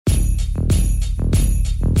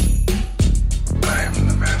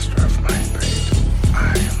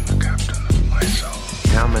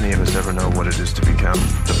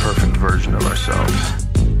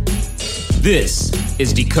This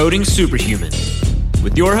is Decoding Superhuman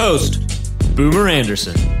with your host, Boomer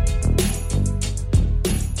Anderson.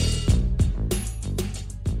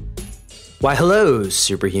 Why, hello,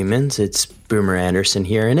 superhumans. It's Boomer Anderson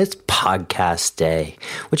here, and it's podcast day,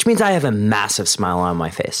 which means I have a massive smile on my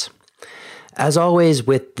face. As always,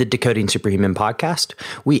 with the Decoding Superhuman podcast,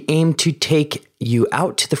 we aim to take you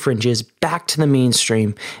out to the fringes, back to the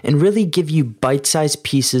mainstream, and really give you bite-sized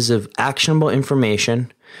pieces of actionable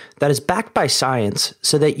information that is backed by science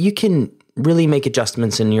so that you can really make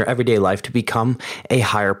adjustments in your everyday life to become a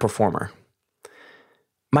higher performer.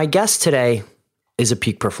 My guest today is a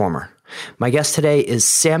peak performer. My guest today is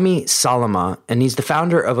Sami Salama, and he's the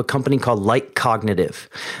founder of a company called Light Cognitive,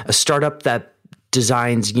 a startup that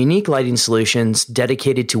designs unique lighting solutions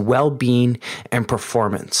dedicated to well-being and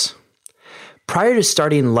performance. Prior to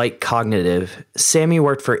starting Light Cognitive, Sami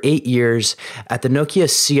worked for 8 years at the Nokia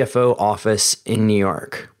CFO office in New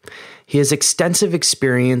York. He has extensive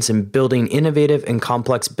experience in building innovative and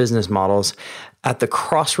complex business models at the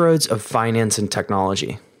crossroads of finance and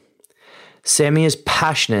technology. Sami is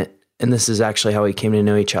passionate, and this is actually how we came to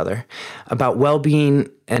know each other, about well-being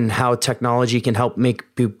and how technology can help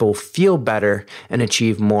make people feel better and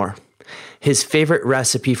achieve more. His favorite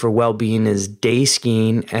recipe for well-being is day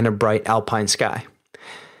skiing and a bright alpine sky.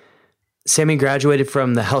 Sami graduated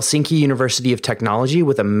from the Helsinki University of Technology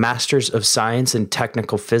with a Master's of Science in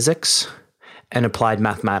Technical Physics and Applied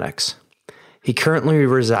Mathematics. He currently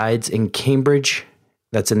resides in Cambridge,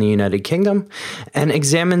 that's in the United Kingdom, and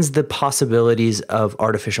examines the possibilities of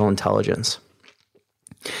artificial intelligence.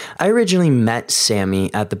 I originally met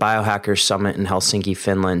Sami at the Biohackers Summit in Helsinki,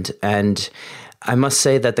 Finland, and I must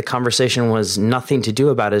say that the conversation was nothing to do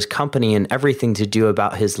about his company and everything to do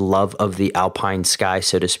about his love of the alpine sky,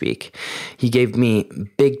 so to speak. He gave me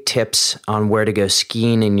big tips on where to go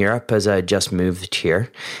skiing in Europe as I just moved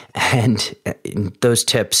here. And those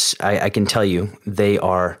tips, I can tell you, they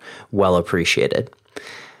are well appreciated.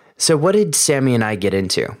 So what did Sami and I get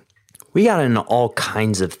into? We got into all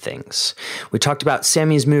kinds of things. We talked about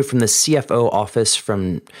Sami's move from the CFO office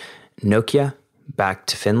from Nokia back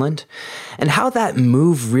to Finland, and how that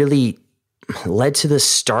move really led to the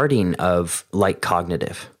starting of Light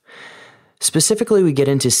Cognitive. Specifically, we get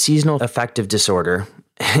into seasonal affective disorder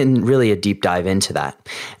and really a deep dive into that.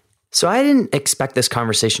 So I didn't expect this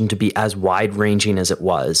conversation to be as wide-ranging as it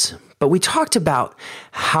was, but we talked about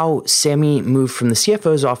how Sami moved from the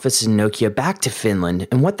CFO's office in Nokia back to Finland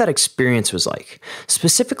and what that experience was like.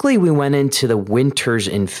 Specifically, we went into the winters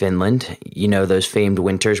in Finland, you know, those famed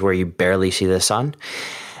winters where you barely see the sun,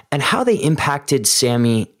 and how they impacted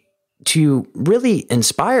Sami to really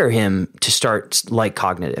inspire him to start Light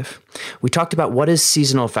Cognitive. We talked about what is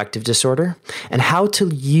seasonal affective disorder and how to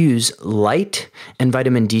use light and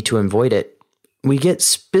vitamin D to avoid it. We get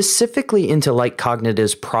specifically into Light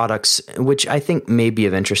Cognitive's products, which I think may be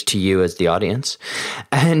of interest to you as the audience.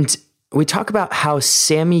 And we talk about how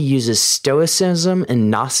Sami uses Stoicism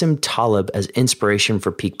and Nassim Taleb as inspiration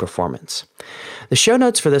for peak performance. The show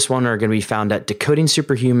notes for this one are going to be found at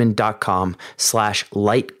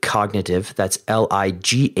decodingsuperhuman.com/lightcognitive. That's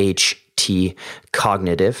LIGHT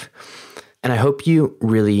cognitive. And I hope you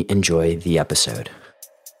really enjoy the episode.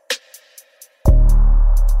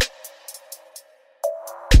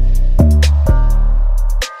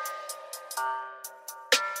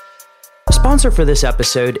 Sponsor for this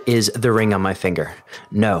episode is the ring on my finger.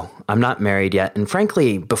 No, I'm not married yet, and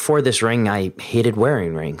frankly, before this ring, I hated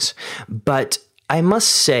wearing rings. But I must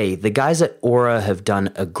say, the guys at Oura have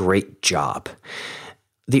done a great job.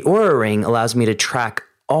 The Oura ring allows me to track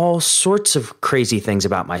all sorts of crazy things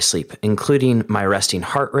about my sleep, including my resting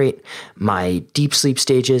heart rate, my deep sleep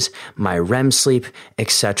stages, my REM sleep,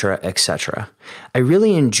 etc., etc. I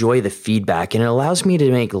really enjoy the feedback, and it allows me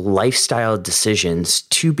to make lifestyle decisions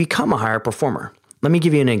to become a higher performer. Let me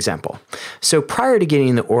give you an example. So prior to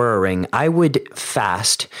getting the Oura ring, I would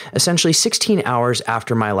fast essentially 16 hours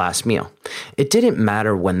after my last meal. It didn't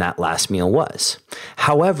matter when that last meal was.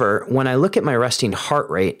 However, when I look at my resting heart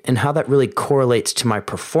rate and how that really correlates to my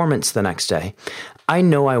performance the next day, I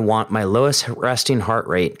know I want my lowest resting heart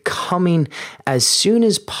rate coming as soon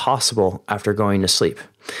as possible after going to sleep,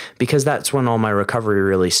 because that's when all my recovery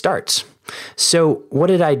really starts. So what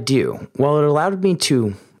did I do? Well, it allowed me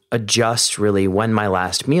to adjust really when my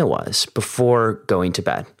last meal was before going to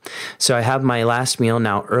bed. So I have my last meal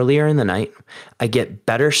now earlier in the night. I get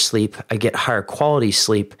better sleep. I get higher quality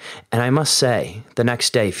sleep. And I must say, the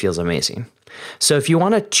next day feels amazing. So if you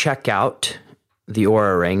want to check out the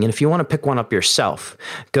Oura Ring, and if you want to pick one up yourself,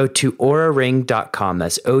 go to ouraring.com.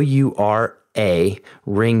 That's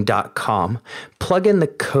ring.com, plug in the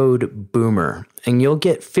code BOOMER, and you'll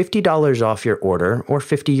get $50 off your order or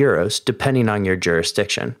 50 euros, depending on your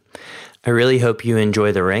jurisdiction. I really hope you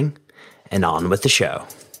enjoy the Ring, and on with the show.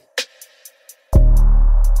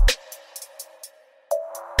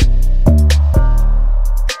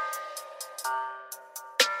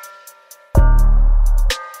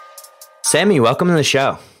 Sammy, welcome to the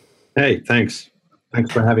show. Hey, thanks.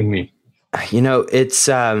 Thanks for having me. You know, it's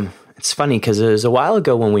funny because it was a while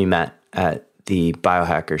ago when we met at the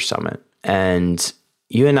Biohackers Summit, and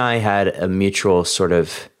you and I had a mutual sort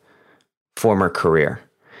of former career.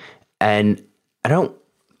 And I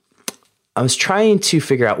was trying to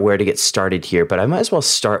figure out where to get started here, but I might as well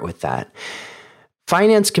start with that.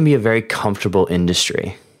 Finance can be a very comfortable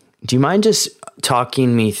industry. Do you mind just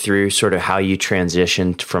talking me through sort of how you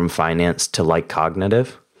transitioned from finance to like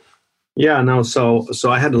cognitive? Yeah, no. So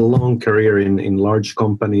I had a long career in large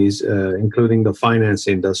companies, including the finance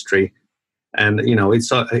industry, and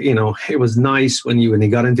it was nice when you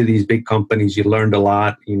got into these big companies. You learned a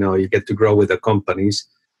lot. You get to grow with the companies,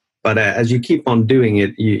 but as you keep on doing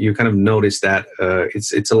it, you kind of notice that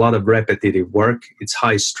it's a lot of repetitive work. It's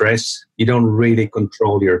high stress. You don't really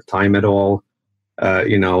control your time at all.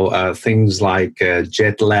 Things like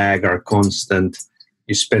jet lag are constant.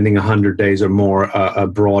 You're spending 100 days or more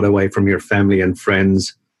abroad away from your family and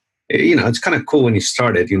friends. It's kind of cool when you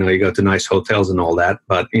started. You go to nice hotels and all that.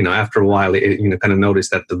 But, after a while, kind of notice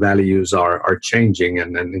that the values are changing.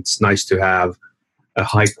 And it's nice to have a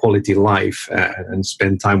high quality life and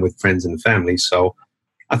spend time with friends and family. So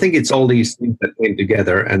I think it's all these things that came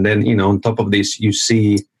together. And then, on top of this, you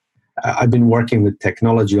see, I've been working with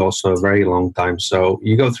technology also a very long time. So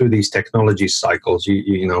you go through these technology cycles,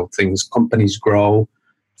 companies grow,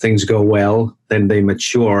 things go well, then they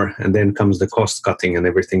mature, and then comes the cost cutting and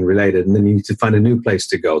everything related. And then you need to find a new place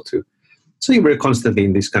to go to. So you were constantly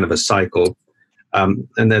in this kind of a cycle. And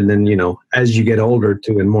then, as you get older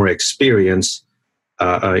too and more experience,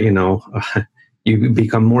 you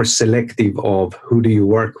become more selective of who do you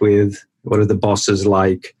work with, what are the bosses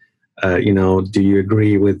like, do you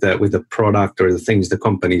agree with the product or the things the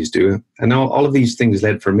companies do? And all of these things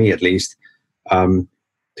led, for me at least, to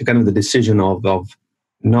kind of the decision of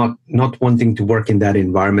not wanting to work in that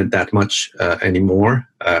environment that much anymore.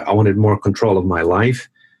 I wanted more control of my life.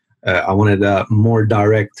 I wanted a more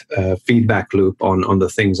direct feedback loop on the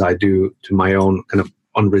things I do to my own kind of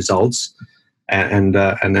on results. And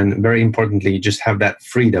then very importantly, just have that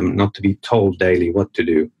freedom not to be told daily what to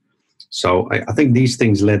do. So I think these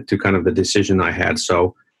things led to kind of the decision I had.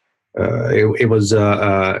 So it was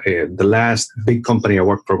the last big company I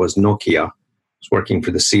worked for was Nokia. I was working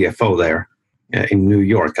for the CFO there in New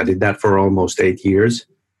York. I did that for almost 8 years.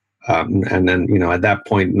 And then, at that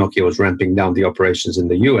point, Nokia was ramping down the operations in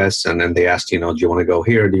the US. And then they asked, do you want to go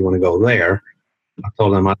here? Do you want to go there? I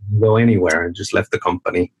told them I'd go anywhere and just left the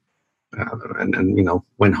company and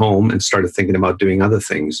went home and started thinking about doing other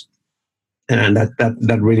things. And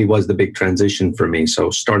that really was the big transition for me. So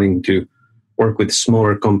starting to work with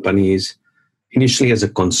smaller companies, initially as a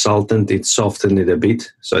consultant, it softened it a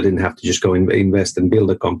bit. So I didn't have to just go invest and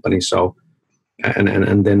build a company. So,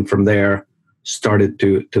 and then from there, started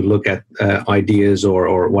to look at ideas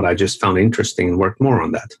or what I just found interesting and work more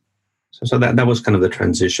on that. So that was kind of the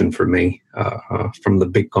transition for me from the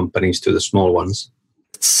big companies to the small ones.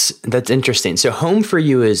 That's interesting. So home for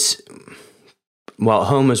you is... Well,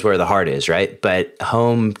 home is where the heart is, right? But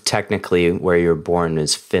home, technically, where you're born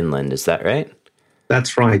is Finland. Is that right?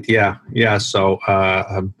 That's right. Yeah. So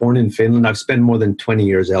born in Finland. I've spent more than 20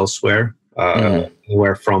 years elsewhere,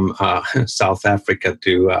 anywhere from South Africa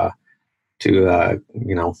to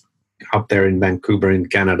up there in Vancouver in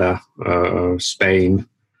Canada, Spain,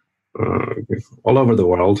 all over the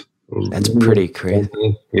world. That's pretty crazy.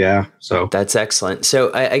 Yeah. So that's excellent.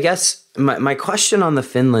 So I guess my question on the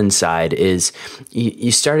Finland side is you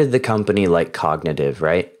started the company Like Cognitive,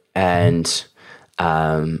 right? And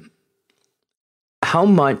how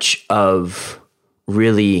much of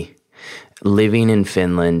really living in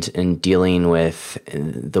Finland and dealing with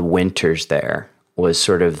the winters there was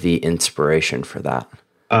sort of the inspiration for that?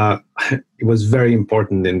 It was very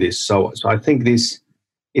important in this. So I think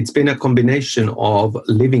it's been a combination of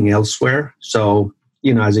living elsewhere. So,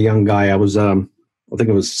 as a young guy, I was, I think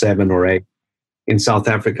it was 7 or 8 in South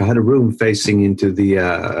Africa. I had a room facing into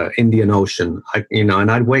the Indian Ocean, and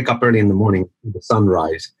I'd wake up early in the morning, the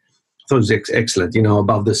sunrise. So it was excellent.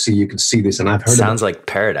 Above the sea, you could see this. And I've heard sounds like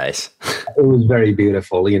paradise. It was very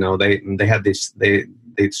beautiful. They had this, they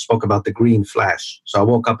spoke about the green flash. So I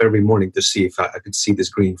woke up every morning to see if I could see this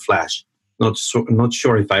green flash. Not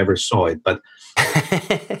sure if I ever saw it, but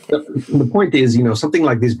The point is, something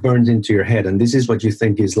like this burns into your head, and this is what you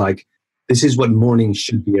think is like, this is what morning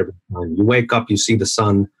should be every time. You wake up, you see the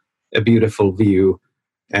sun, a beautiful view,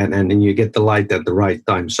 and then you get the light at the right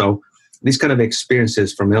time. So these kind of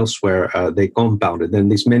experiences from elsewhere, they compounded.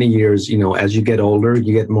 And these many years, as you get older,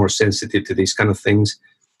 you get more sensitive to these kind of things.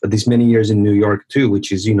 But these many years in New York too,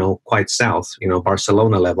 which is, quite south,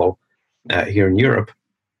 Barcelona level here in Europe.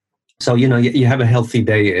 So, you have a healthy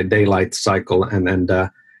daylight cycle, and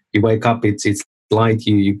you wake up, it's light,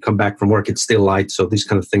 you come back from work, it's still light. So these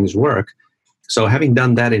kind of things work. So having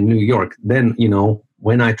done that in New York, then,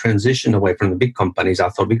 when I transitioned away from the big companies, I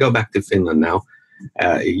thought we go back to Finland now.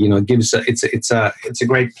 It gives it's a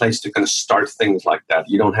great place to kind of start things like that.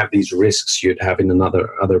 You don't have these risks you'd have in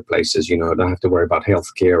other places. You don't have to worry about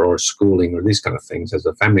healthcare or schooling or these kind of things as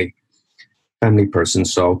a family person.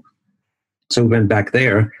 So we went back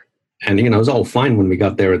there, and it was all fine when we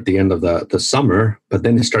got there at the end of the summer. But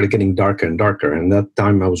then it started getting darker and darker. And that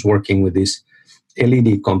time I was working with this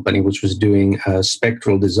LED company, which was doing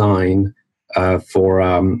spectral design for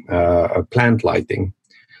plant lighting.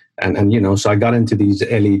 And so I got into these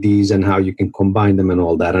LEDs and how you can combine them and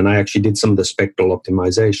all that. And I actually did some of the spectral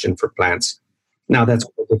optimization for plants. Now that's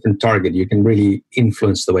a different target. You can really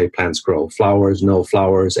influence the way plants grow. Flowers, no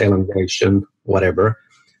flowers, elongation, whatever.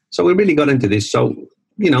 So we really got into this. So,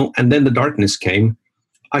 and then the darkness came.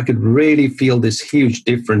 I could really feel this huge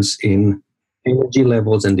difference in energy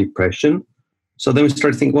levels and depression. So then we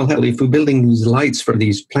started thinking, well, hell, if we're building these lights for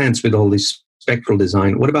these plants with all this spectral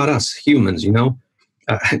design, what about us humans,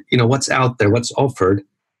 what's out there, what's offered,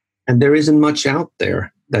 and there isn't much out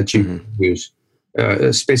there that you can use,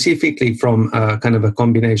 specifically from kind of a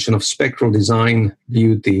combination of spectral design,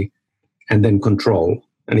 beauty, and then control.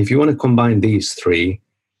 And if you want to combine these three,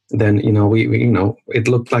 then it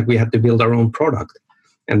looked like we had to build our own product,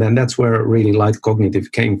 and then that's where really Light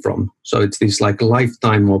Cognitive came from. So it's this like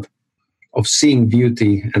lifetime of seeing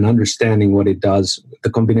beauty and understanding what it does, the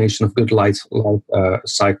combination of good light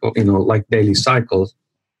cycle, like daily cycles,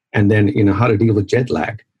 and then, how to deal with jet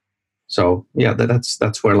lag. So yeah,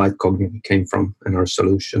 that's where Light Cognitive came from and our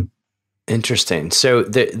solution. Interesting. So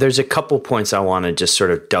there's a couple points I want to just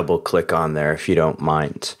sort of double click on there, if you don't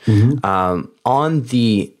mind. On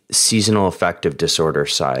the seasonal affective disorder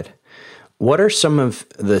side, what are some of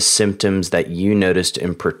the symptoms that you noticed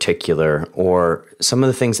in particular, or some of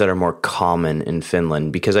the things that are more common in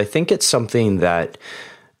Finland? Because I think it's something that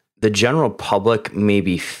the general public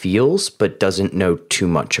maybe feels but doesn't know too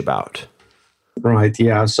much about. Right.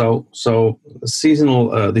 Yeah. So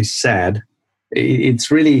seasonal, the SAD, it's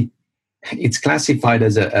classified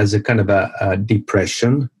as a kind of a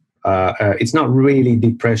depression. It's not really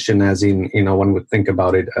depression as in, one would think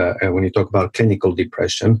about it when you talk about clinical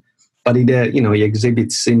depression, but it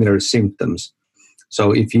exhibits similar symptoms.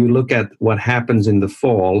 So if you look at what happens in the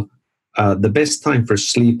fall, the best time for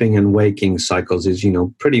sleeping and waking cycles is,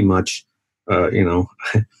 pretty much,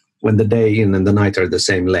 when the day and the night are the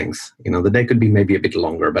same length. The day could be maybe a bit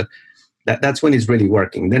longer, but that's when it's really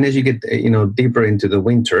working. Then as you get, deeper into the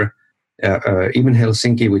winter, even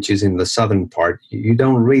Helsinki, which is in the southern part, you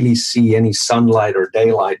don't really see any sunlight or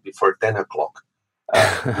daylight before 10 o'clock.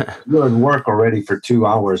 You're at work already for 2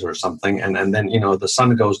 hours or something, and then, the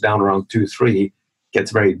sun goes down around 2-3,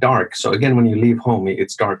 gets very dark. So again, when you leave home,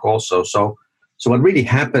 it's dark also. So what really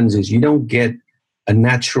happens is you don't get a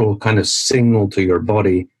natural kind of signal to your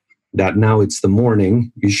body that now it's the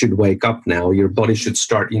morning, you should wake up now. Your body should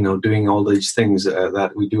start, doing all these things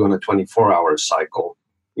that we do on a 24-hour cycle.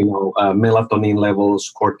 Melatonin levels,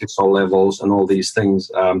 cortisol levels, and all these things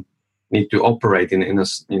need to operate in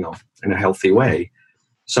a healthy way.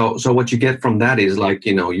 So what you get from that is like,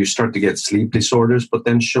 you start to get sleep disorders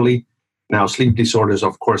potentially. Now, sleep disorders,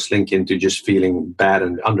 of course, link into just feeling bad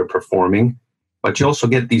and underperforming, but you also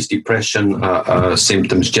get these depression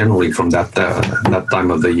symptoms generally from that time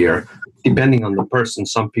of the year. Depending on the person,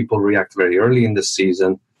 some people react very early in the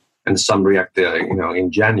season, and some react,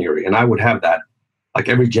 in January. And I would have that. Like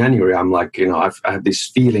every January, I'm like, I have this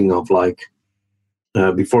feeling of like,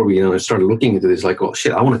 before we, started looking into this, like, oh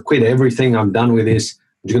shit, I want to quit everything. I'm done with this.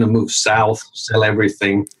 I'm just going to move south, sell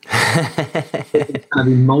everything. It's kind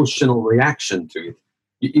of emotional reaction to it.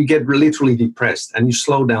 You get literally depressed, and you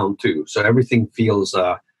slow down too. So everything feels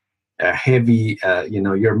heavy.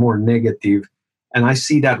 You're more negative. And I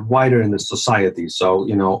see that wider in the society. So,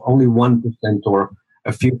 only 1% or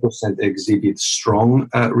a few percent exhibit strong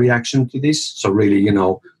reaction to this. So really,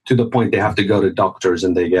 to the point they have to go to doctors,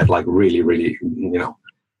 and they get like really, really,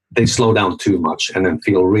 they slow down too much and then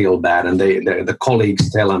feel real bad. And the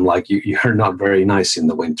colleagues tell them like, you're not very nice in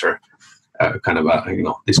the winter, kind of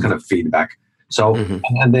this kind of feedback. So,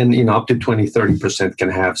 and then, up to 20-30% can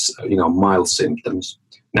have, mild symptoms.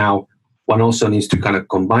 Now, one also needs to kind of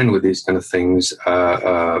combine with these kind of things,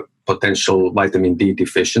 potential vitamin D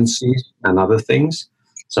deficiencies and other things.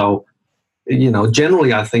 So,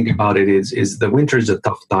 generally I think about it is the winter is a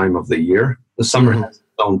tough time of the year. The summer has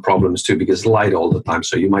its own problems too, because light all the time.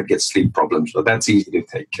 So you might get sleep problems, but that's easy to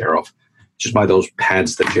take care of just by those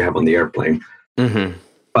pads that you have on the airplane.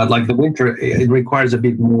 But like the winter, it requires a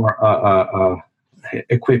bit more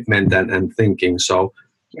equipment and thinking. So,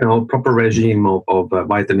 proper regime of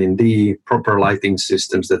vitamin D, proper lighting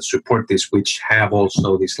systems that support this, which have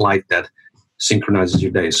also this light that synchronizes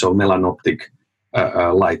your day. So melanoptic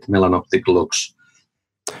light, melanoptic looks.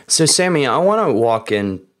 So Sammy, I want to walk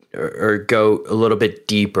in or go a little bit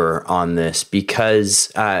deeper on this,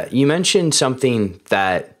 because you mentioned something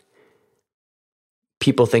that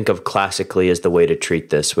people think of classically as the way to treat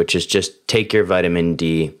this, which is just take your vitamin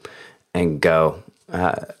D and go.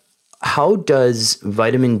 How does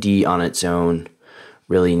vitamin D on its own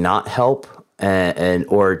really not help,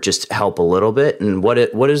 or just help a little bit? And what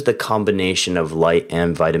does the combination of light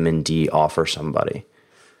and vitamin D offer somebody?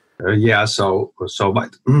 So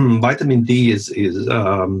vitamin D is it's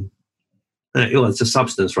a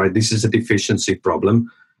substance, right? This is a deficiency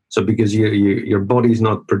problem. So because your body is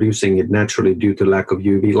not producing it naturally due to lack of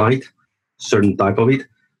UV light, certain type of it.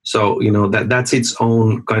 So, that's its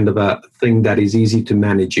own kind of a thing that is easy to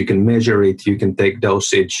manage. You can measure it, you can take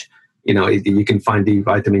dosage, you can find the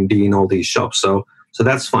vitamin D in all these shops. So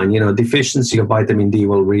that's fine. Deficiency of vitamin D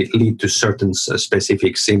will lead to certain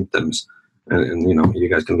specific symptoms. And you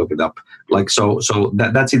guys can look it up.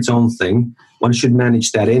 That's its own thing. One should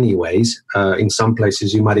manage that anyways. In some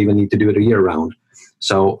places, you might even need to do it a year round.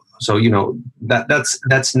 So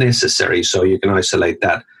that's necessary. So you can isolate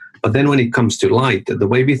that. But then when it comes to light, the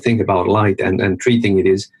way we think about light and treating it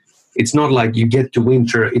is, it's not like you get to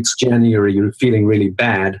winter, it's January, you're feeling really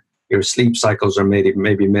bad, your sleep cycles are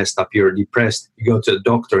maybe messed up, you're depressed, you go to the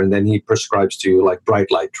doctor and then he prescribes to you like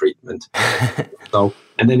bright light treatment.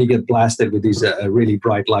 And then you get blasted with these really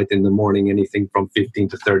bright light in the morning, anything from 15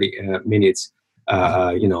 to 30 minutes,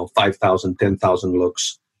 5,000, 10,000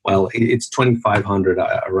 lux. Well, it's 2,500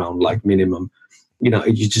 around like minimum.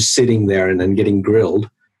 You're just sitting there and then getting grilled.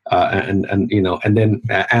 And then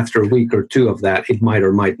after a week or two of that, it might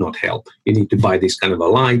or might not help. You need to buy this kind of a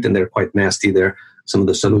light, and they're quite nasty. Some of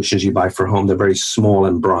the solutions you buy for home, they're very small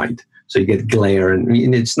and bright, so you get glare, and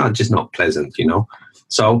it's not pleasant,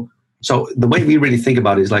 So the way we really think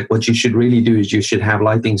about it is like, what you should really do is you should have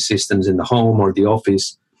lighting systems in the home or the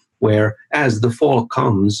office, where as the fall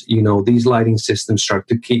comes, these lighting systems start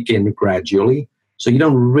to kick in gradually. So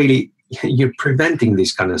you're preventing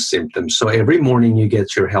these kind of symptoms. So every morning you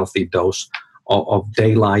get your healthy dose of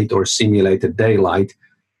daylight or simulated daylight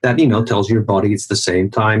that, tells your body it's the same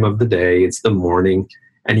time of the day, it's the morning,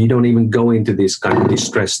 and you don't even go into this kind of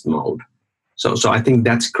distressed mode. So I think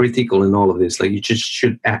that's critical in all of this. Like, you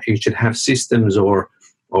should have systems or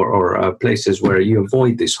places where you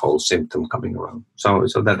avoid this whole symptom coming around. So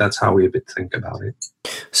that's how we think about it.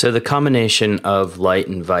 So the combination of light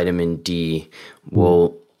and vitamin D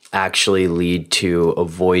will actually lead to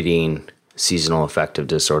avoiding seasonal affective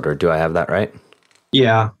disorder. Do I have that right?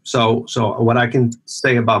 Yeah. So what I can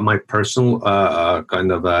say about my personal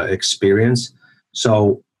experience.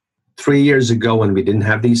 So 3 years ago, when we didn't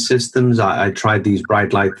have these systems, I tried these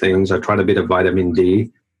bright light things. I tried a bit of vitamin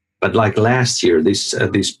D, but like last year, this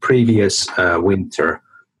previous winter,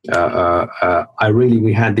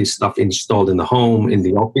 we had this stuff installed in the home, in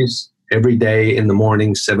the office, every day in the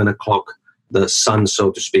morning, 7 o'clock. The sun,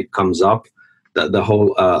 so to speak, comes up. The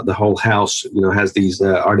whole house, has these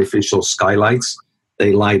artificial skylights.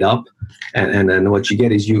 They light up, and then what you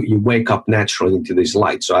get is you wake up naturally into this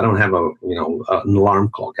light. So I don't have an alarm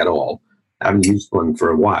clock at all. I haven't used one for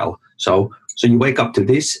a while. So you wake up to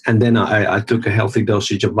this, and then I took a healthy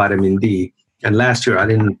dosage of vitamin D. And last year I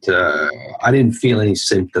didn't feel any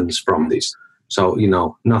symptoms from this. So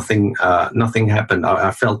nothing happened.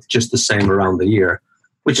 I felt just the same around the year,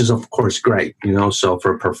 which is of course great, so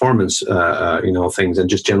for performance, things and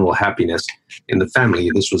just general happiness in the family,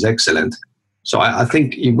 this was excellent. So I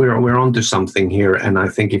think we're onto something here. And I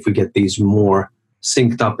think if we get these more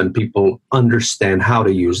synced up and people understand how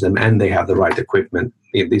to use them and they have the right equipment,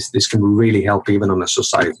 this can really help even on a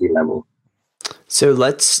society level. So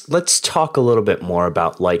let's talk a little bit more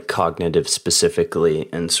about light cognitive specifically,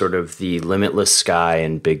 and sort of the limitless sky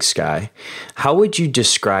and big sky. How would you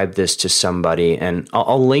describe this to somebody? And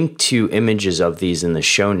I'll link to images of these in the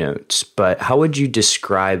show notes, but how would you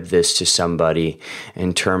describe this to somebody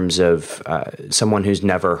in terms of someone who's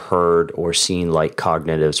never heard or seen Light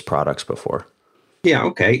Cognitive's products before? Yeah.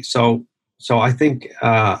 Okay. So I think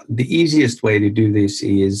the easiest way to do this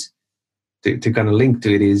is to kind of link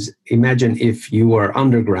to it is imagine if you were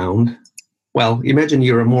underground. Well, imagine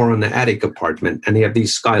you're more in an attic apartment and you have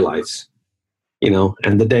these skylights,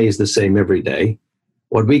 and the day is the same every day.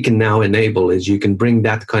 What we can now enable is you can bring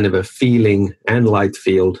that kind of a feeling and light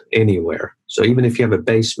field anywhere. So even if you have a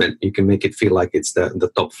basement, you can make it feel like it's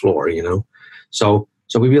the top floor, So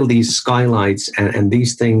we build these skylights, and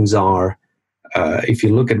these things are, if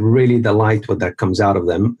you look at really the light, what that comes out of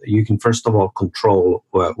them, you can first of all control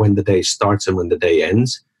when the day starts and when the day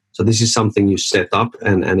ends. So this is something you set up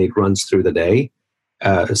and it runs through the day.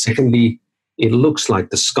 Secondly, it looks like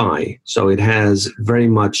the sky. So it has very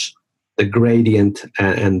much the gradient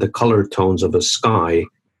and the color tones of a sky,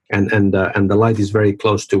 and the light is very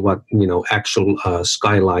close to what actual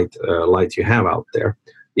skylight light you have out there.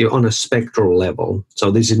 You're on a spectral level.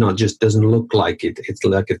 So this is not just doesn't look like it. It's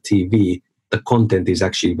like a TV. The content is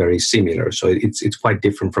actually very similar. So it's quite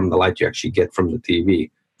different from the light you actually get from the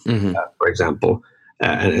TV, for example,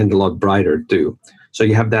 and a lot brighter too. So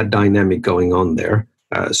you have that dynamic going on there.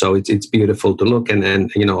 So it's beautiful to look. And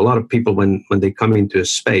a lot of people, when they come into a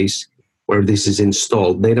space where this is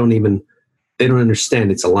installed, they don't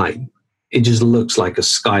understand it's a light. It just looks like a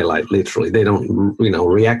skylight, literally. They don't,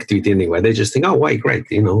 react to it anyway. They just think, oh, wait, great.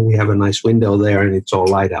 We have a nice window there and it's all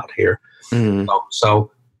light out here.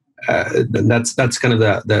 So that's kind of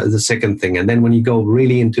the second thing. And then when you go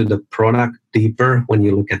really into the product deeper, when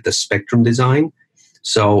you look at the spectrum design,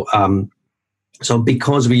 so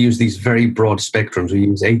because we use these very broad spectrums, we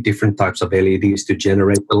use 8 different types of LEDs to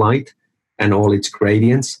generate the light and all its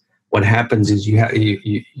gradients. What happens is you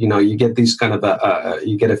get this kind of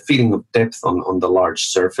you get a feeling of depth on the large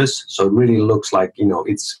surface. So it really looks like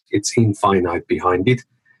it's infinite behind it.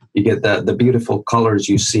 You get the beautiful colors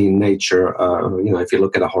you see in nature. If you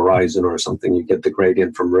look at a horizon or something, you get the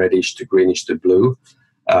gradient from reddish to greenish to blue,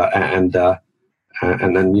 and then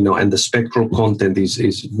and the spectral content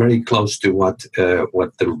is very close to what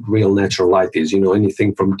the real natural light is.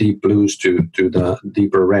 Anything from deep blues to the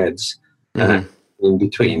deeper reds. In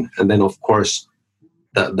between. And then of course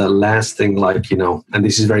the last thing, and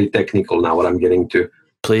this is very technical now what I'm getting to.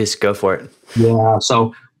 Please go for it. Yeah.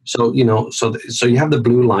 So you have the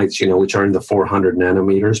blue lights, which are in the 400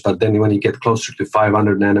 nanometers, but then when you get closer to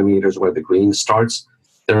 500 nanometers where the green starts,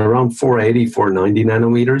 they're around 480, 490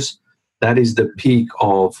 nanometers. That is the peak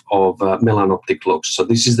of melanoptic lux. So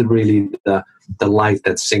this is really the light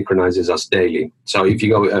that synchronizes us daily. So if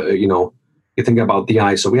you go, you think about the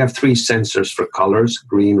eye. So we have 3 sensors for colors: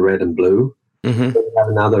 green, red, and blue. We have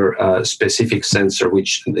another specific sensor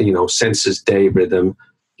which senses day rhythm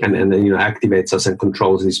and then activates us and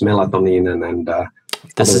controls this melatonin and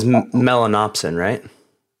this is melanopsin, right?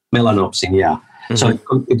 Melanopsin, yeah. So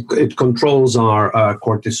it controls our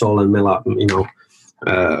cortisol and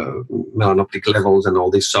melanoptic levels and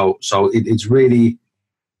all this. So it's really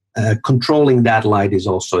controlling that light is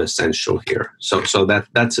also essential here. So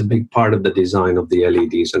that's a big part of the design of the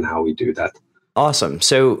LEDs and how we do that. Awesome.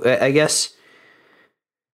 So I guess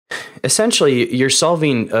essentially you're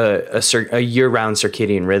solving a year-round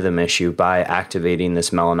circadian rhythm issue by activating this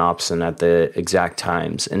melanopsin at the exact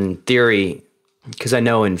times. In theory, because I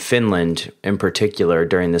know in Finland in particular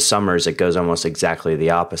during the summers it goes almost exactly the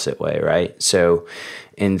opposite way, right? So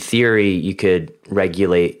in theory you could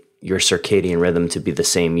regulate your circadian rhythm to be the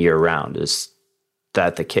same year round. Is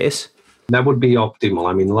that the case? That would be optimal.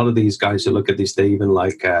 I mean, a lot of these guys who look at this, they even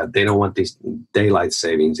they don't want these daylight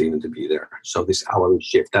savings even to be there. So this hourly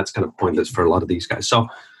shift, that's kind of pointless for a lot of these guys. So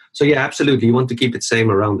yeah, absolutely. You want to keep it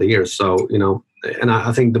same around the year. So, and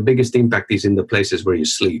I think the biggest impact is in the places where you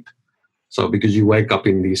sleep. So because you wake up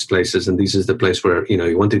in these places and this is the place where,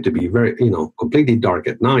 you want it to be very, completely dark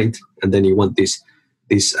at night. And then you want this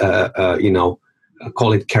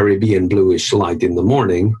call it Caribbean bluish light in the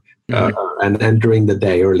morning, and during the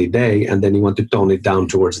day, early day, and then you want to tone it down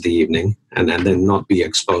towards the evening, and then not be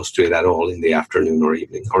exposed to it at all in the afternoon or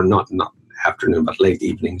evening, or not afternoon, but late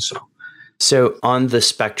evening. So on the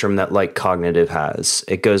spectrum that Light Cognitive has,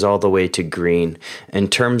 it goes all the way to green. In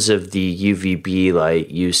terms of the UVB light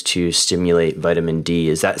used to stimulate vitamin D,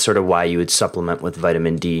 is that sort of why you would supplement with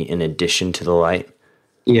vitamin D in addition to the light?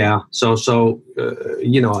 Yeah. So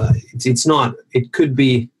it's not, it could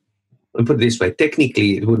be, I'll put it this way,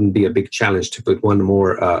 technically it wouldn't be a big challenge to put one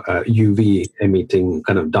more UV emitting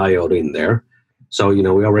kind of diode in there. So, we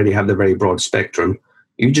already have the very broad spectrum.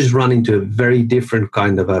 You just run into a very different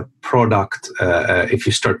kind of a product if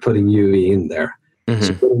you start putting UV in there.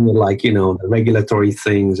 So putting the regulatory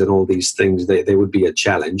things and all these things, they would be a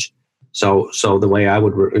challenge. So the way I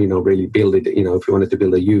would, really build it, if you wanted to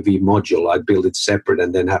build a UV module, I'd build it separate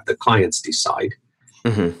and then have the clients decide.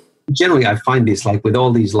 Mm-hmm. Generally, I find this, like with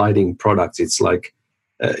all these lighting products, it's like,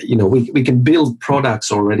 we can build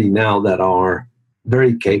products already now that are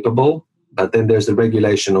very capable, but then there's the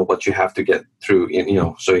regulation of what you have to get through,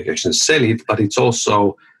 so you can sell it. But it's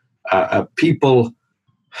also people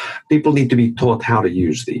need to be taught how to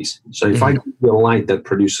use these. So if I give you a light that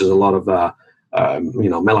produces a lot of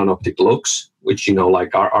melanoptic looks, which,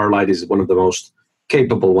 like our light is one of the most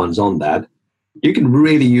capable ones on that, you can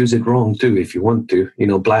really use it wrong too if you want to,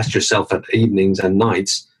 blast yourself at evenings and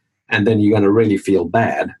nights, and then you're going to really feel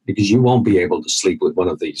bad because you won't be able to sleep with one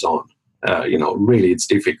of these on. Really it's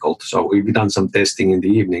difficult. So we've done some testing in the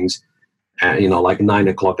evenings, like 9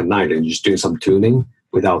 o'clock at night, and just doing some tuning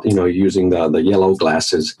without, using the yellow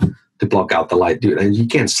glasses to block out the light, dude. And you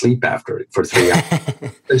can't sleep after it for 3 hours.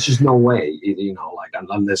 There's just no way,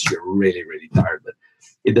 unless you're really, really tired, but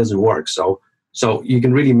it doesn't work. So you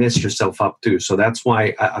can really mess yourself up too. So that's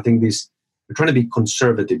why I think we're trying to be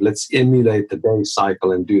conservative. Let's emulate the day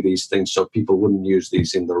cycle and do these things so people wouldn't use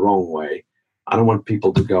these in the wrong way. I don't want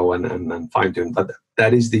people to go and fine tune, but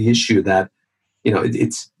that is the issue that,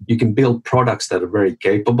 it's you can build products that are very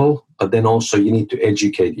capable, but then also you need to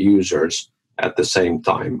educate users at the same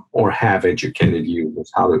time, or have educated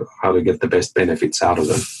users how to get the best benefits out of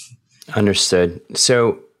them. Understood.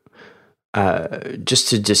 So just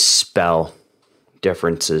to dispel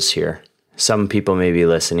differences here, some people may be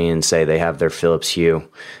listening and say they have their Philips Hue,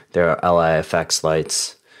 their LIFX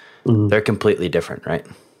lights. Mm-hmm. They're completely different, right?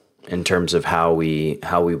 In terms of how we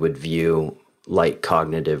would view light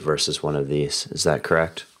cognitive versus one of these. Is that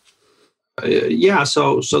correct? Yeah.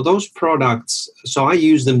 So those products, so I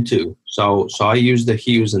use them too. So I use the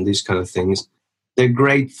Hues and these kind of things. They're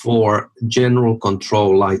great for general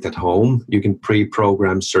control light at home. You can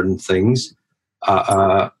pre-program certain things.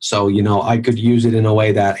 So, I could use it in a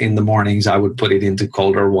way that in the mornings I would put it into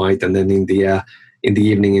colder white, and then in the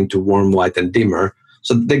evening into warm white and dimmer.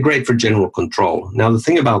 So they're great for general control. Now, the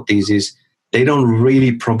thing about these is they don't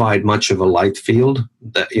really provide much of a light field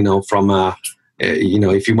that, from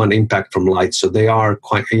if you want impact from light. So they are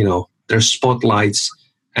quite, they're spotlights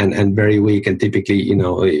and very weak, and typically,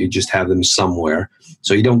 you just have them somewhere.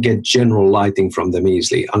 So you don't get general lighting from them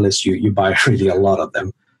easily unless you buy really a lot of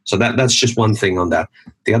them. So that's just one thing on that.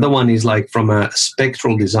 The other one is, like, from a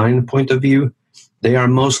spectral design point of view, they are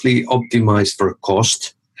mostly optimized for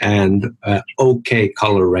cost and okay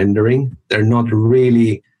color rendering. They're not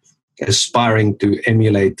really aspiring to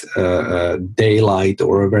emulate daylight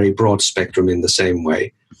or a very broad spectrum in the same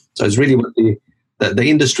way. So it's really what the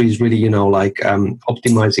industry is really,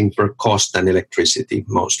 optimizing for cost and electricity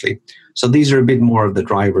mostly. So these are a bit more of the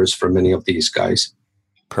drivers for many of these guys.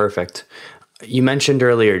 Perfect. You mentioned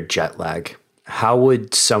earlier jet lag. How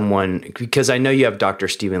would someone, because I know you have Dr.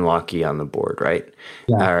 Stephen Locke on the board, right?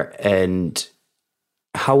 Yeah. And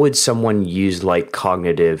how would someone use light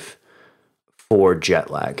cognitive for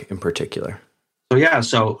jet lag in particular?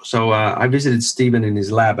 So I visited Stephen in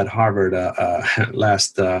his lab at Harvard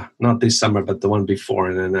last, not this summer, but the one before.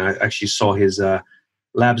 And then I actually saw his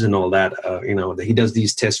labs and all that, he does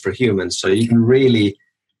these tests for humans. So you can really,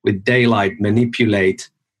 with daylight,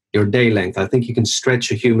 manipulate your day length. I think you can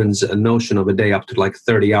stretch a human's notion of a day up to like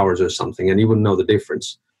 30 hours or something, and you wouldn't know the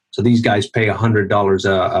difference. So these guys pay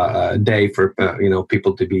 $100 a day for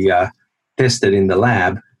people to be tested in the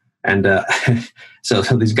lab, and so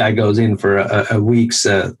this guy goes in for a week's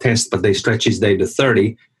test, but they stretch his day to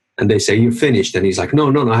 30, and they say, "You're finished," and he's like,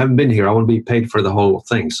 "No, I haven't been here. I want to be paid for the whole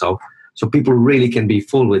thing." So people really can be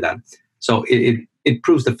fooled with that. So it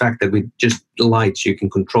proves the fact that with just lights, you can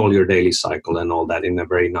control your daily cycle and all that in a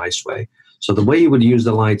very nice way. So the way you would use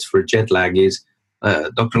the lights for jet lag is,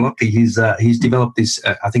 Dr. Locke, he's developed this,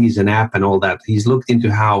 I think he's an app and all that. He's looked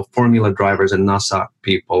into how Formula drivers and NASA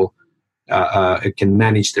people can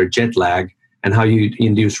manage their jet lag and how you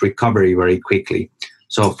induce recovery very quickly.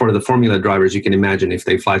 So for the Formula drivers, you can imagine if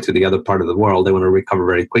they fly to the other part of the world, they want to recover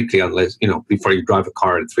very quickly, unless, before you drive a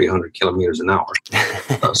car at 300 kilometers an hour.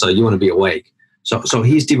 So you want to be awake. So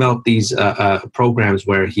he's developed these programs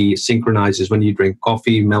where he synchronizes when you drink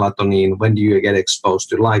coffee, melatonin, when do you get exposed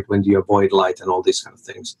to light, when do you avoid light, and all these kind of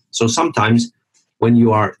things. So sometimes when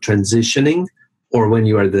you are transitioning or when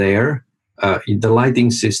you are there, the lighting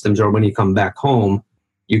systems, or when you come back home,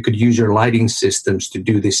 you could use your lighting systems to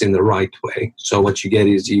do this in the right way. So what you get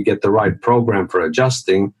is you get the right program for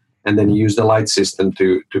adjusting, and then you use the light system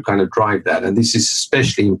to kind of drive that. And this is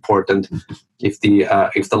especially important if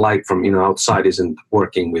the light from outside isn't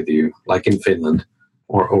working with you, like in Finland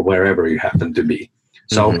or wherever you happen to be.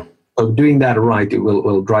 So So doing that right, it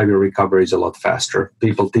will drive your recoveries a lot faster.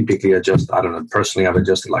 People typically adjust, I don't know, personally I've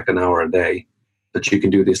adjusted like an hour a day, but you can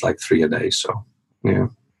do this like 3 a day. So yeah.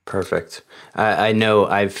 Perfect. I know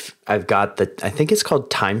I've got I think it's called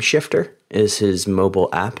Time Shifter is his mobile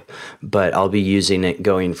app, but I'll be using it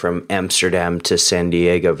going from Amsterdam to San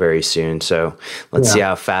Diego very soon. So let's see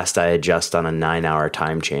how fast I adjust on a 9-hour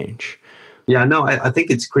time change. Yeah, no, I think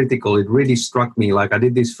it's critical. It really struck me. Like I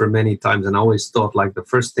did this for many times and I always thought like the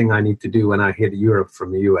first thing I need to do when I hit Europe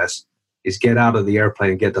from the US is get out of the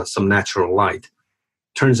airplane and get some natural light.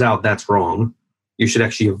 Turns out that's wrong. You should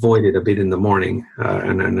actually avoid it a bit in the morning.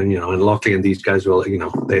 And luckily, and these guys will,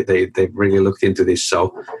 they've really looked into this.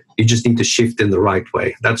 So you just need to shift in the right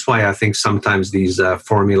way. That's why I think sometimes these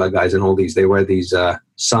formula guys and all these, they wear these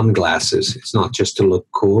sunglasses. It's not just to look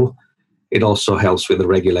cool. It also helps with the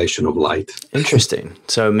regulation of light. Interesting.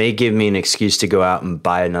 So it may give me an excuse to go out and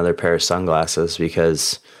buy another pair of sunglasses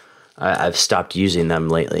because I've stopped using them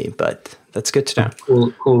lately, but that's good to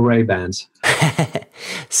know. Cool Ray-Bans.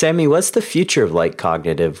 Sammy, what's the future of Light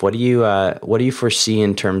Cognitive? What do you foresee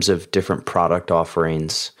in terms of different product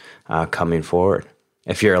offerings coming forward,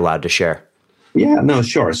 if you're allowed to share? Yeah, no,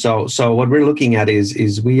 sure. So what we're looking at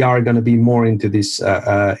is we are going to be more into this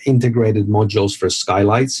integrated modules for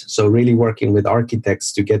skylights. So really working with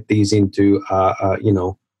architects to get these into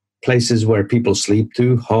places where people sleep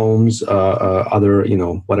to, homes, other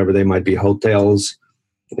whatever they might be, hotels.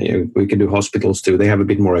 We can do hospitals too. They have a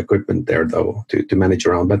bit more equipment there though to manage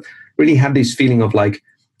around. But really have this feeling of like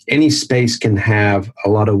any space can have a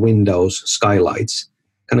lot of windows, skylights,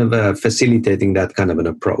 kind of facilitating that kind of an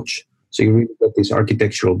approach. So you really get this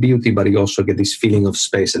architectural beauty, but you also get this feeling of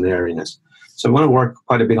space and airiness. So we want to work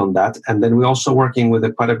quite a bit on that. And then we're also working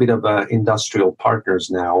with quite a bit of industrial partners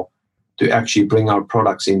now to actually bring our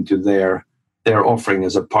products into their offering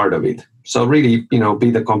as a part of it. So really,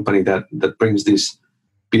 be the company that brings this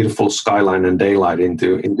beautiful skyline and daylight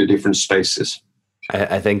into different spaces.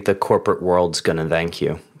 I think the corporate world's going to thank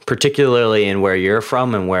you, particularly in where you're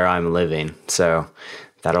from and where I'm living. So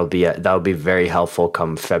that'll be very helpful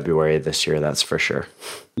come February this year. That's for sure.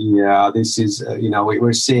 Yeah, this is,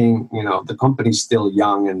 we're seeing, the company's still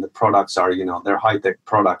young and the products are, they're high-tech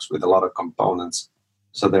products with a lot of components.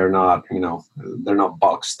 So they're not, they're not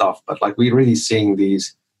bulk stuff, but like we're really seeing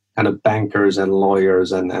these kind of bankers and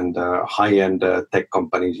lawyers and high-end tech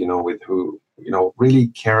companies, with who, really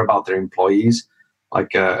care about their employees,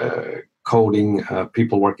 like coding,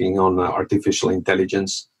 people working on artificial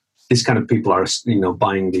intelligence. These kind of people are,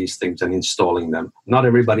 buying these things and installing them. Not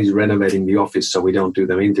everybody's renovating the office, so we don't do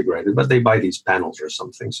them integrated, but they buy these panels or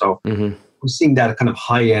something. So we're seeing that kind of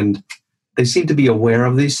high-end. They seem to be aware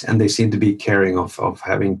of this, and they seem to be caring of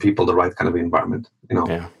having people the right kind of environment.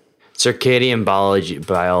 Yeah. Circadian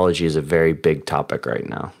biology is a very big topic right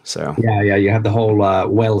now. So yeah, you have the whole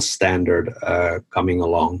well standard coming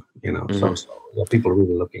along. So people are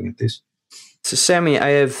really looking at this. So Sammy, I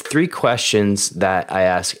have 3 questions that I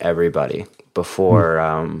ask everybody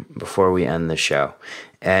before we end the show,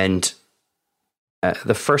 and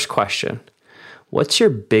the first question: what's your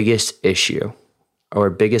biggest issue or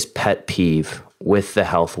biggest pet peeve with the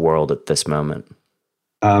health world at this moment?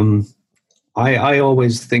 I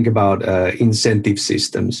always think about incentive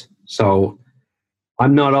systems. So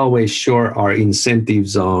I'm not always sure our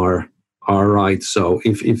incentives are right. So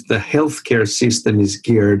if the healthcare system is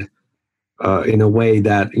geared in a way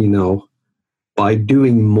that, by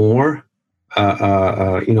doing more,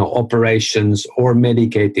 operations or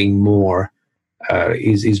medicating more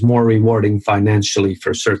is more rewarding financially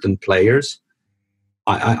for certain players,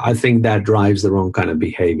 I think that drives the wrong kind of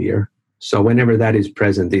behavior. So whenever that is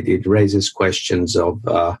present, it raises questions of,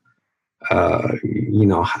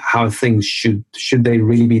 how things should they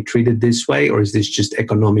really be treated this way, or is this just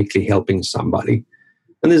economically helping somebody?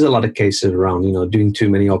 And there's a lot of cases around, doing too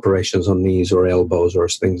many operations on knees or elbows or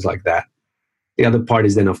things like that. The other part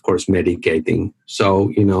is then, of course, medicating.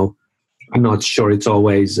 So, I'm not sure it's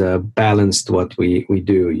always balanced what we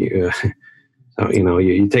do. So,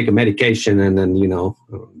 you take a medication and then,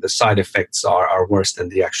 the side effects are worse than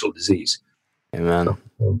the actual disease. Amen.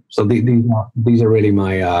 So these are really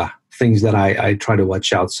my things that I try to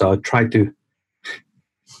watch out. So I try to,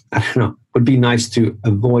 would be nice to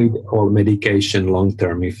avoid all medication long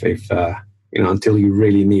term if until you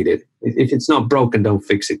really need it. If it's not broken, don't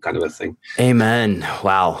fix it, kind of a thing. Amen.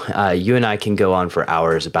 Wow. You and I can go on for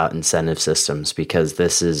hours about incentive systems, because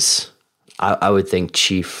this is, I would think,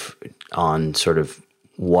 chief on sort of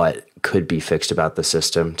what could be fixed about the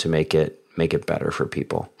system to make it better for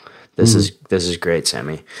people. This is great,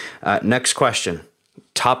 Sammy. Next question.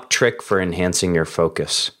 Top trick for enhancing your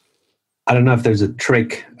focus. I don't know if there's a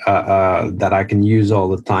trick that I can use all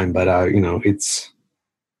the time, but I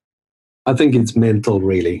think it's mental,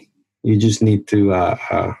 really. You just need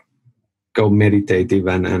to go meditative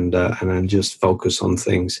and just focus on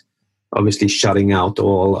things. Obviously, shutting out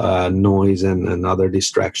all noise and other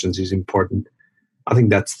distractions is important. I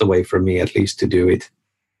think that's the way for me, at least, to do it.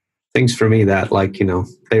 Things for me that,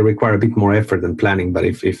 they require a bit more effort than planning. But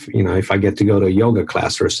if I get to go to a yoga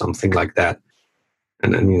class or something like that,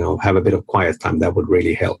 and then have a bit of quiet time, that would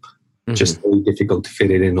really help. Mm-hmm. Just very difficult to fit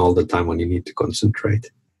it in all the time when you need to concentrate.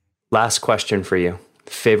 Last question for you.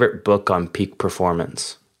 Favorite book on peak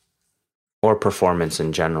performance or performance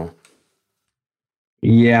in general?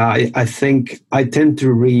 Yeah, I think I tend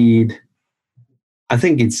to read, I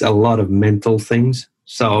think it's a lot of mental things.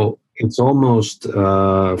 So it's almost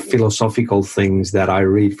philosophical things that I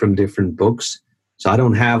read from different books. So I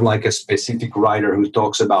don't have like a specific writer who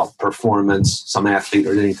talks about performance, some athlete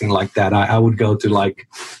or anything like that. I would go to like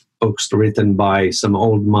books written by some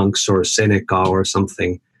old monks or Seneca or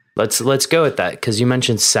something. Let's go with that, because you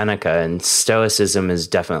mentioned Seneca, and Stoicism is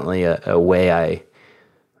definitely a way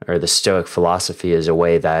or the Stoic philosophy is a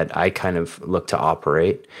way that I kind of look to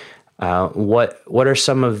operate. What are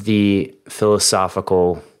some of the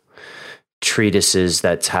philosophical treatises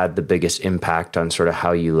that's had the biggest impact on sort of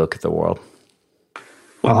how you look at the world?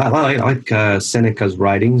 Well, I like Seneca's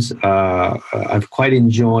writings. I've quite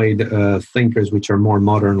enjoyed thinkers which are more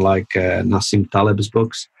modern, like Nassim Taleb's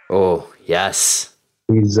books. Oh, yes.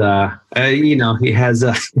 He's, he has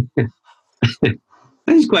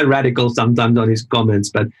he's quite radical sometimes on his comments,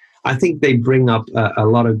 but I think they bring up a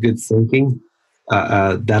lot of good thinking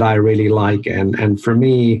that I really like. And for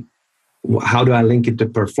me, how do I link it to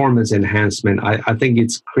performance enhancement? I think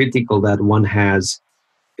it's critical that one has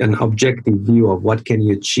an objective view of what can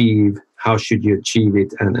you achieve, how should you achieve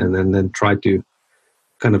it, and then try to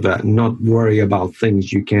kind of not worry about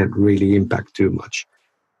things you can't really impact too much.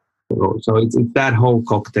 So it's that whole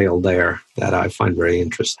cocktail there that I find very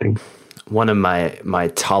interesting. One of my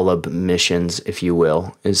Taleb missions, if you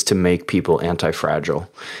will, is to make people anti-fragile.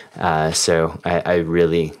 So I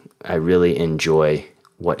really enjoy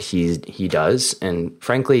what he does, and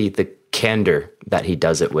frankly, the candor that he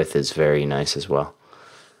does it with is very nice as well.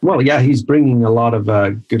 Well, yeah, he's bringing a lot of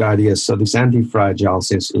good ideas. So this anti-fragile,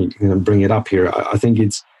 since you're going to bring it up here, I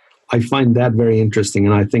find that very interesting,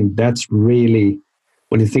 and I think that's really,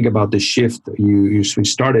 when you think about the shift we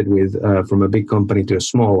started with from a big company to a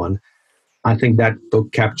small one, I think that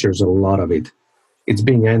book captures a lot of it. It's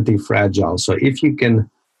being anti-fragile. So if you can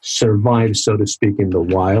survive, so to speak, in the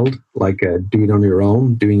wild, like do it on your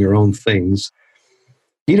own, doing your own things,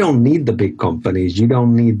 you don't need the big companies. You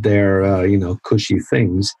don't need their, cushy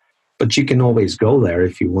things, but you can always go there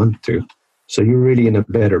if you want to. So you're really in a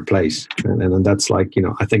better place. And that's like,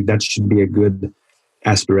 I think that should be a good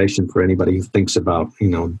aspiration for anybody who thinks about,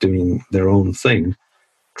 doing their own thing.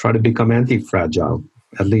 Try to become anti-fragile,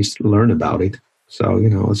 at least learn about it.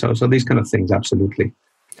 So, so these kind of things, absolutely.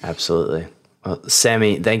 Absolutely. Well,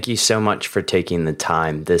 Sami, thank you so much for taking the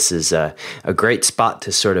time. This is a great spot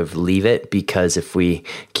to sort of leave it, because if we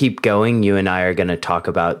keep going, you and I are going to talk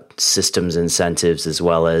about systems incentives as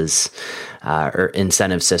well as, or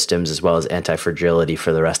incentive systems as well as anti-fragility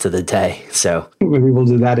for the rest of the day. So maybe we'll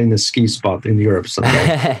do that in a ski spot in Europe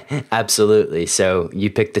someday. Absolutely. So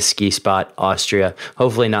you pick the ski spot, Austria,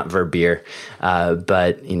 hopefully not Verbier,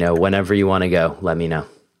 but whenever you want to go, let me know.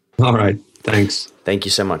 All right. Thanks. Thank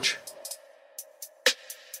you so much.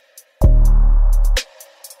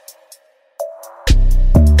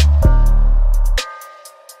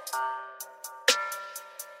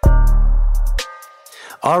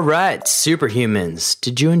 All right, superhumans.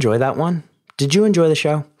 Did you enjoy that one? Did you enjoy the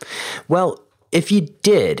show? Well, if you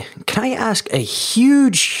did, can I ask a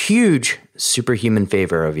huge superhuman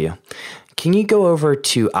favor of you? Can you go over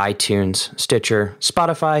to iTunes, Stitcher,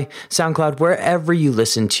 Spotify, SoundCloud, wherever you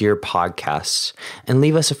listen to your podcasts, and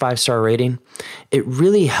leave us a 5-star rating? It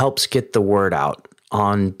really helps get the word out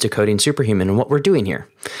on Decoding Superhuman and what we're doing here.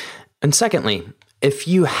 And secondly, if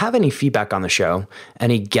you have any feedback on the show,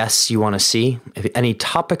 any guests you want to see, any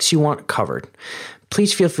topics you want covered,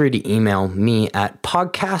 please feel free to email me at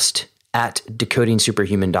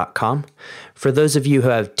podcast@decodingsuperhuman.com. For those of you who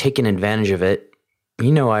have taken advantage of it,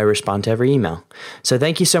 I respond to every email. So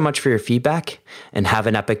thank you so much for your feedback, and have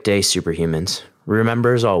an epic day, superhumans.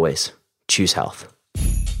 Remember, as always, choose health.